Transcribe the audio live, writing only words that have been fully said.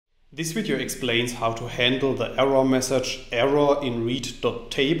This video explains how to handle the error message "error in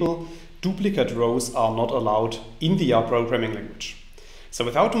read.table. Duplicate rows are not allowed" in the R programming language. So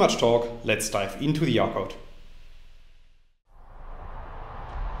without too much talk, let's dive into the R code.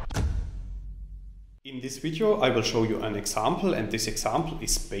 In this video, I will show you an example, and this example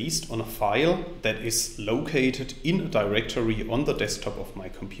is based on a file that is located in a directory on the desktop of my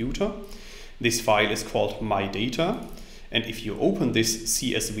computer. This file is called my data. And if you open this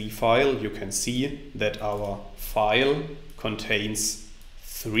CSV file, you can see that our file contains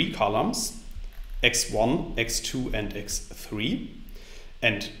 3 columns, x1, x2, and x3,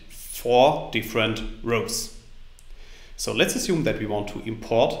 and 4 different rows. So let's assume that we want to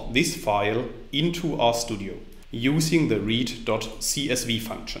import this file into RStudio using the read.csv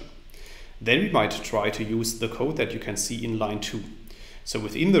function. Then we might try to use the code that you can see in line 2. So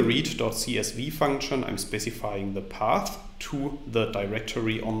within the read.csv function, I'm specifying the path to the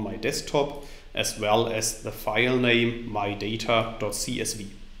directory on my desktop, as well as the file name mydata.csv.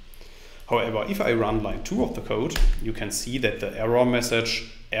 However, if I run line 2 of the code, you can see that the error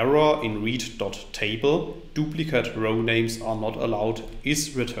message "error in read.table, duplicate row names are not allowed"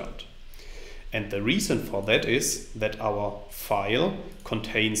 is returned. And the reason for that is that our file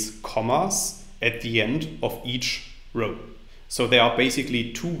contains commas at the end of each row. So there are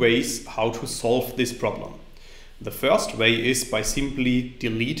basically 2 ways how to solve this problem. The first way is by simply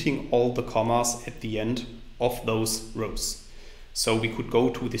deleting all the commas at the end of those rows. So we could go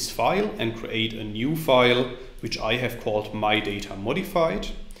to this file and create a new file, which I have called mydata-modified,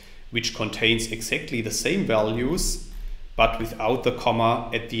 which contains exactly the same values, but without the comma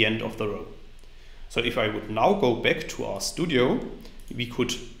at the end of the row. So if I would now go back to RStudio, we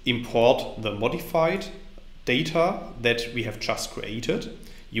could import the modified data that we have just created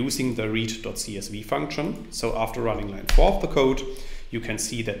using the read.csv function. So after running line 4 of the code, you can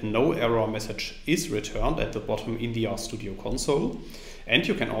see that no error message is returned at the bottom in the RStudio console. And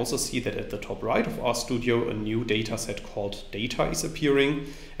you can also see that at the top right of RStudio, a new dataset called data is appearing,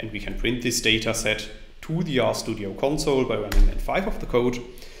 and we can print this dataset to the RStudio console by running line 5 of the code.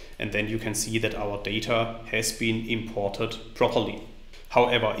 And then you can see that our data has been imported properly.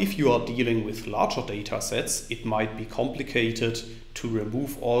 However, if you are dealing with larger data sets, it might be complicated to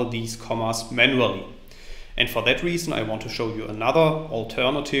remove all these commas manually. And for that reason, I want to show you another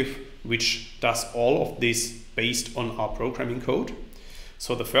alternative which does all of this based on our programming code.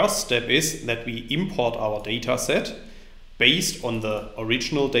 So the first step is that we import our data set based on the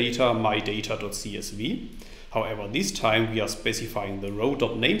original data mydata.csv. However, this time we are specifying the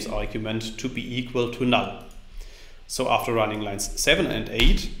row.names argument to be equal to null. So after running lines 7 and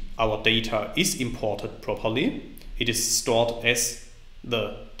 8, our data is imported properly. It is stored as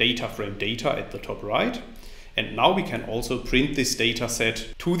the data frame data at the top right. And now we can also print this data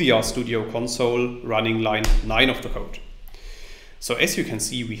set to the RStudio console running line 9 of the code. So as you can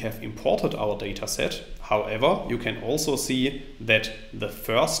see, we have imported our data set. However, you can also see that the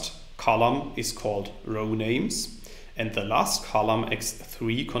first column is called row names, and the last column,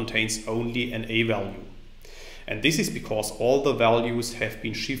 x3, contains only an a value. And this is because all the values have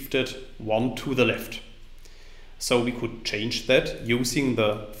been shifted 1 to the left. So we could change that using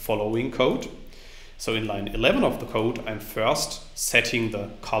the following code. So in line 11 of the code, I'm first setting the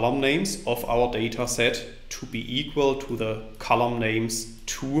column names of our data set to be equal to the column names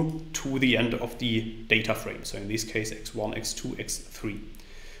 2 to the end of the data frame. So in this case, x1, x2, x3.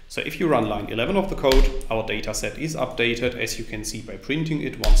 So if you run line 11 of the code, our data set is updated, as you can see by printing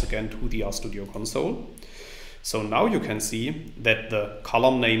it once again to the RStudio console. So now you can see that the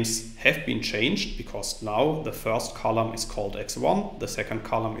column names have been changed, because now the first column is called x1, the second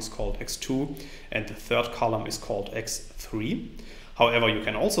column is called x2, and the third column is called x3. However, you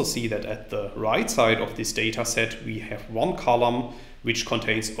can also see that at the right side of this data set, we have one column which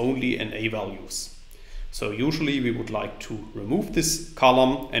contains only an a values. So usually we would like to remove this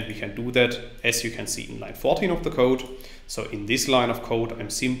column, and we can do that as you can see in line 14 of the code. So in this line of code, I'm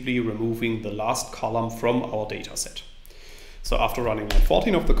simply removing the last column from our data set. So after running line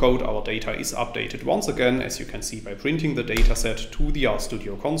 14 of the code, our data is updated once again, as you can see by printing the data set to the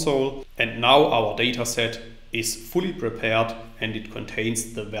RStudio console. And now our data set is fully prepared, and it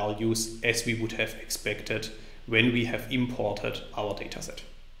contains the values as we would have expected when we have imported our data set.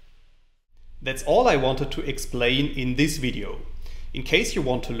 That's all I wanted to explain in this video. In case you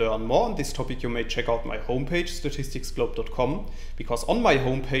want to learn more on this topic, you may check out my homepage, statisticsglobe.com, because on my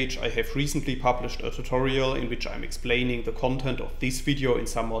homepage I have recently published a tutorial in which I'm explaining the content of this video in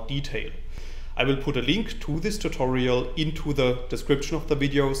some more detail. I will put a link to this tutorial into the description of the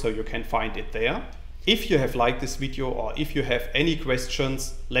video, so you can find it there. If you have liked this video or if you have any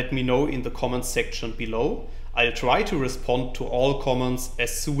questions, let me know in the comments section below. I'll try to respond to all comments as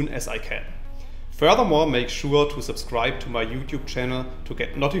soon as I can. Furthermore, make sure to subscribe to my YouTube channel to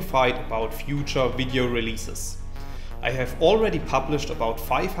get notified about future video releases. I have already published about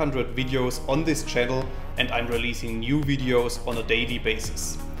 500 videos on this channel and I'm releasing new videos on a daily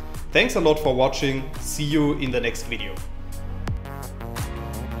basis. Thanks a lot for watching. See you in the next video.